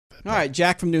All right,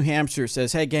 Jack from New Hampshire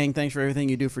says, hey, gang, thanks for everything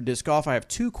you do for disc golf. I have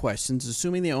 2 questions.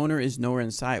 Assuming the owner is nowhere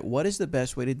in sight, what is the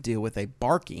best way to deal with a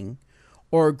barking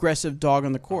or aggressive dog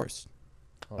on the course?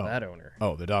 Oh, that owner.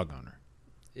 Oh, the dog owner.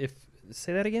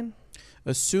 Say that again?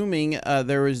 Assuming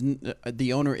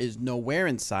the owner is nowhere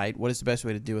in sight, what is the best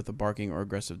way to deal with a barking or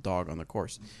aggressive dog on the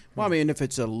course? Well, I mean, if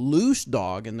it's a loose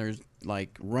dog and there's,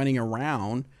 like, running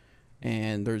around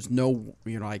and there's no,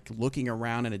 like, looking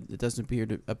around and it doesn't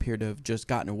appear to have just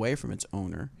gotten away from its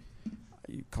owner,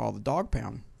 you call the dog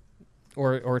pound.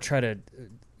 Or try to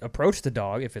approach the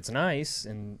dog if it's nice,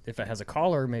 and if it has a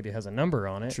collar, maybe it has a number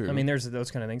on it. True. I mean, there's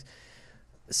those kind of things.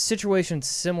 Situation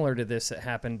similar to this that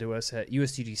happened to us at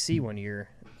USDGC one year.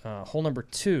 Hole number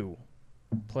 2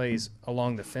 plays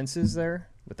along the fences there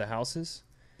with the houses.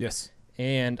 Yes.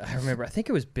 And I remember, I think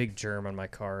it was Big Germ on my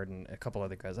card and a couple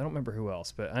other guys. I don't remember who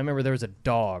else, but I remember there was a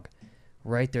dog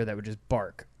right there that would just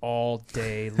bark all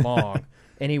day long.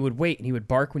 And he would wait, and he would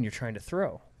bark when you're trying to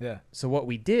throw. Yeah. So what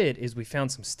we did is we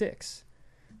found some sticks,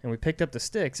 and we picked up the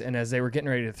sticks, and as they were getting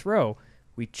ready to throw,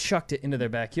 we chucked it into their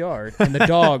backyard, and the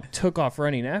dog took off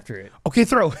running after it. Okay,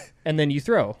 throw. And then you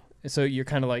throw. So you're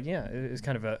kind of like, yeah, it's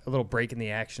kind of a little break in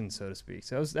the action, so to speak.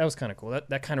 So that was kind of cool.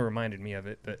 That kind of reminded me of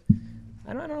it, but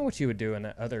I don't know what you would do in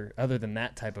that other than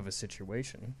that type of a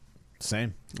situation.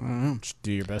 Same. I don't know. Just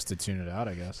do your best to tune it out,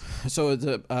 I guess. So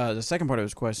the second part of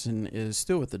his question is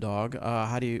still with the dog.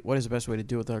 What is the best way to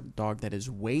deal with a dog that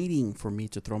is waiting for me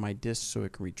to throw my disc so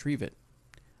it can retrieve it?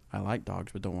 I like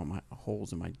dogs, but don't want my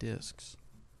holes in my discs.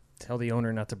 Tell the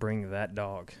owner not to bring that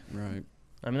dog. Right.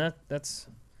 I mean, that's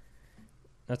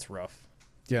rough.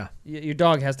 Yeah. Your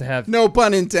dog has to have No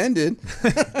pun intended.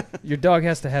 your dog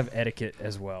has to have etiquette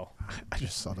as well. I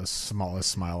just saw the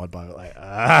smallest smile about it, like,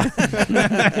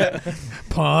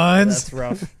 puns. That's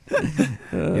rough.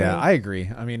 Yeah, I agree.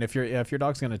 I mean, if your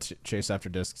dog's going to chase after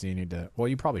discs, you need to. Well,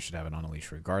 you probably should have it on a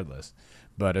leash regardless.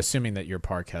 But assuming that your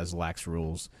park has lax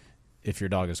rules, if your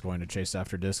dog is going to chase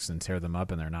after discs and tear them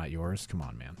up and they're not yours, come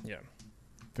on, man. Yeah.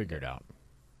 Figure it out.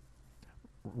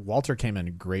 Walter came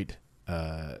in great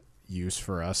use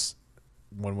for us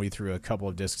when we threw a couple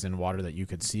of discs in water that you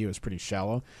could see. It was pretty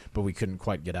shallow, but we couldn't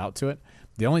quite get out to it.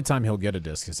 The only time he'll get a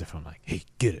disc is if I'm like, hey,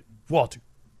 get it, Walter,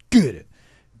 get it.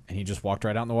 And he just walked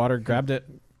right out in the water, grabbed it,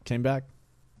 came back.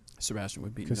 Sebastian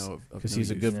would be Because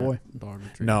he's a good boy. Dog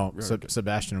retriever. No,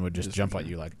 Sebastian would just jump at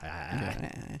you like,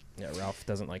 Yeah, Ralph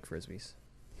doesn't like frisbees.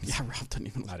 Yeah, Ralph doesn't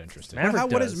even. not interested.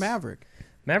 Maverick What is does. Maverick?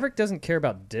 Maverick doesn't care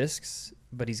about discs,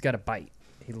 but he's got a bite.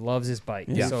 He loves his bite.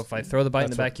 Yeah. So if I throw the bite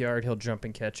in the That's what- backyard, he'll jump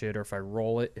and catch it. Or if I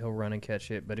roll it, he'll run and catch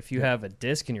it. But if you have a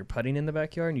disc and you're putting in the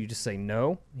backyard and you just say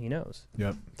no, he knows.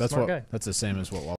 Yep, Smart guy. that's the same as what